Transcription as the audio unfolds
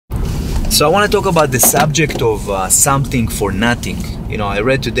So I want to talk about the subject of something for nothing. I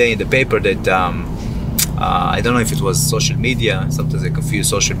read today in the paper that I don't know if it was social media. Sometimes I confuse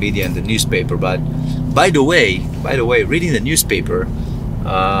social media and the newspaper. But by the way, reading the newspaper,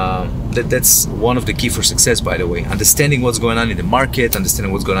 that's one of the key for success. By the way, understanding what's going on in the market,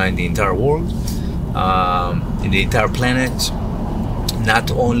 understanding what's going on in the entire world, in the entire planet,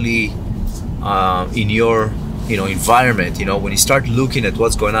 not only in your environment. When you start looking at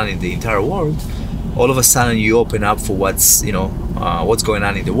what's going on in the entire world, all of a sudden you open up for what's going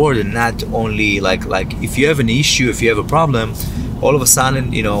on in the world, and not only like if you have an issue, if you have a problem, all of a sudden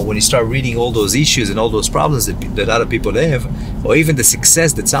when you start reading all those issues and all those problems that other people have, or even the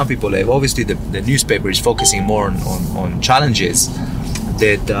success that some people have. Obviously the newspaper is focusing more on challenges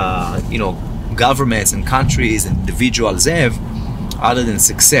that governments and countries and individuals have, other than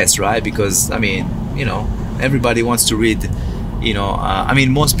success, right? Because everybody wants to read,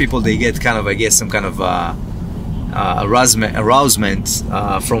 most people, they get kind of, I guess, some kind of arousement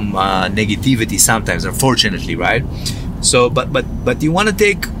from negativity sometimes, unfortunately, right? So, but you want to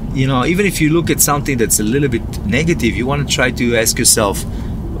take, even if you look at something that's a little bit negative, you want to try to ask yourself,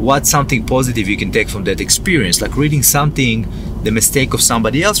 what's something positive you can take from that experience? Like reading something, the mistake of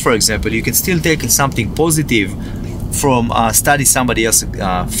somebody else, for example, you can still take something positive from study somebody else's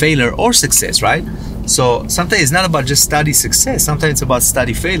failure or success, right? So sometimes it's not about just study success, sometimes it's about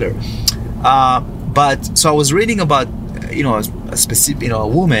study failure. But so I was reading about a specific a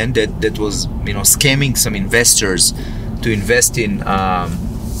woman that was scamming some investors to invest in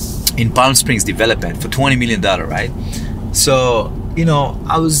Palm Springs development for $20 million, right? So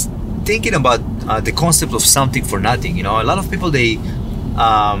I was thinking about the concept of something for nothing. A lot of people, they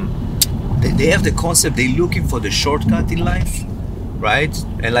have the concept, they're looking for the shortcut in life, right?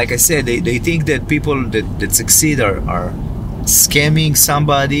 And like I said, they think that people that succeed are scamming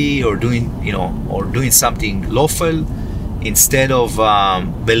somebody or doing something lawful, instead of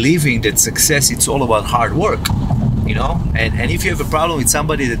believing that success, it's all about hard work, and if you have a problem with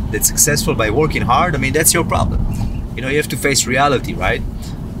somebody that's successful by working hard, that's your problem. You have to face reality, right?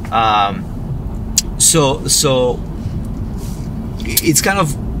 So it's kind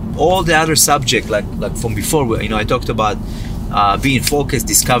of all the other subject, like from before, I talked about being focused,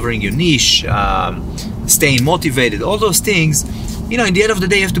 discovering your niche, staying motivated, all those things. In the end of the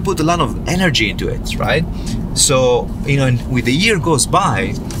day, you have to put a lot of energy into it, right? So and with the year goes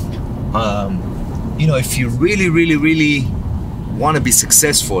by, if you really want to be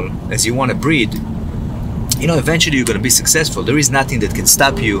successful as you want to breed, eventually you're going to be successful. There is nothing that can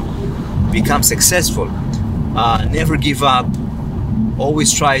stop you become successful. Never give up.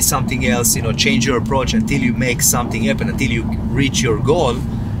 Always try something else, change your approach until you make something happen, until you reach your goal.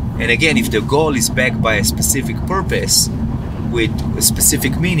 And again, if the goal is backed by a specific purpose with a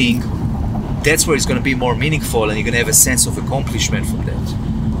specific meaning, that's where it's going to be more meaningful, and you're going to have a sense of accomplishment from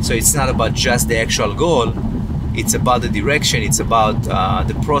that. So it's not about just the actual goal, it's about the direction, it's about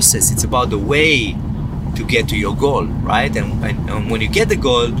the process, it's about the way to get to your goal, right? And when you get the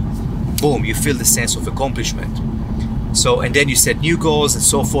goal, boom, you feel the sense of accomplishment. So, and then you set new goals and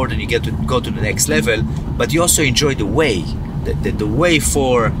so forth, and you get to go to the next level, but you also enjoy the way, the way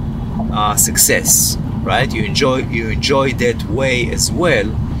for success, right? You enjoy that way as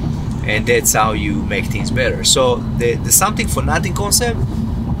well, and that's how you make things better. So the something for nothing concept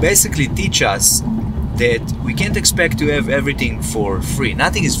basically teach us that we can't expect to have everything for free.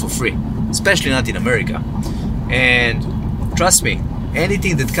 Nothing is for free, especially not in America. And trust me,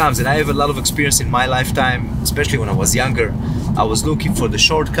 anything that comes, and I have a lot of experience in my lifetime, especially when I was younger, I was looking for the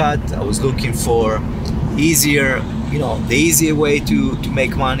shortcut, I was looking for the easier way to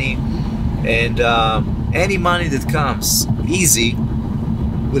make money. And any money that comes easy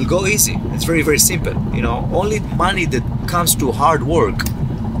will go easy. It's very, very simple. Only money that comes to hard work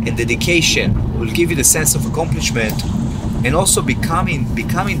and dedication will give you the sense of accomplishment, and also becoming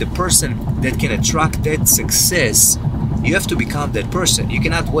the person that can attract that success. You have to become that person. You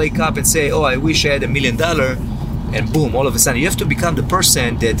cannot wake up and say, oh, I wish I had $1 million, and boom, all of a sudden. You have to become the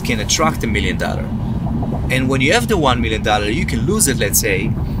person that can attract $1 million. And when you have the $1 million, you can lose it, let's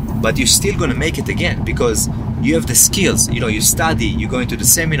say, but you're still going to make it again, because you have the skills. You study, you go into the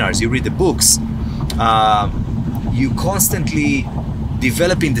seminars, you read the books, you constantly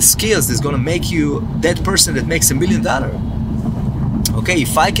developing the skills that's going to make you that person that makes $1 million. Okay,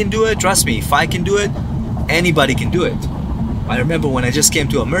 if I can do it, trust me, if I can do it, anybody can do it. I remember when I just came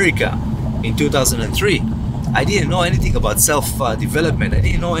to America in 2003, I didn't know anything about self-development. I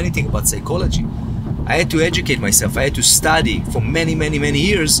didn't know anything about psychology. I had to educate myself. I had to study for many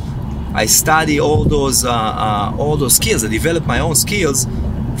years. I studied all those skills. I developed my own skills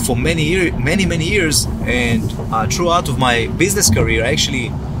for many years, and throughout of my business career, I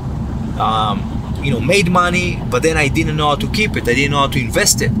actually made money, but then I didn't know how to keep it. I didn't know how to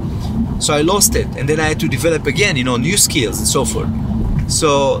invest it, so I lost it, and then I had to develop again, new skills and so forth.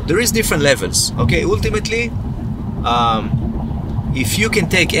 So there is different levels. Okay, ultimately, if you can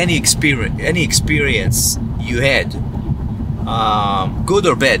take any experience you had, good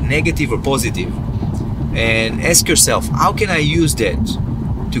or bad, negative or positive, and ask yourself, how can I use that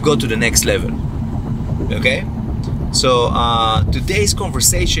to go to the next level? Okay, so today's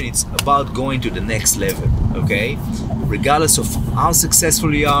conversation, it's about going to the next level. Okay, regardless of how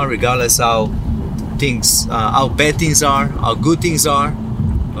successful you are, regardless how bad things are, how good things are.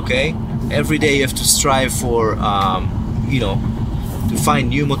 Okay, every day you have to strive for to find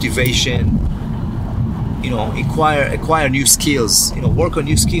new motivation, acquire new skills, work on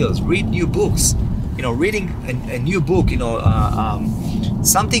new skills, read new books. Reading a new book,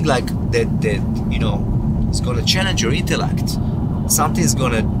 something like that is going to challenge your intellect. Something's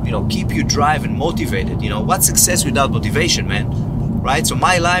going to keep you drive and motivated. What's success without motivation, man? Right? So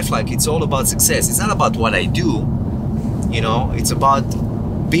my life, it's all about success. It's not about what I do. It's about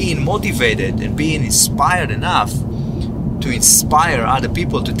being motivated and being inspired enough to inspire other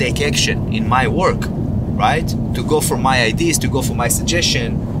people to take action in my work, right? To go for my ideas, to go for my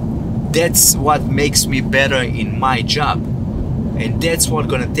suggestion. That's what makes me better in my job, and that's what's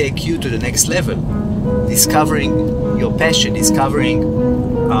gonna take you to the next level. Discovering your passion, discovering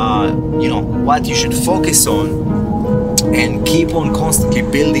what you should focus on, and keep on constantly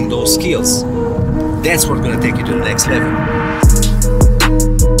building those skills. That's what's gonna take you to the next level.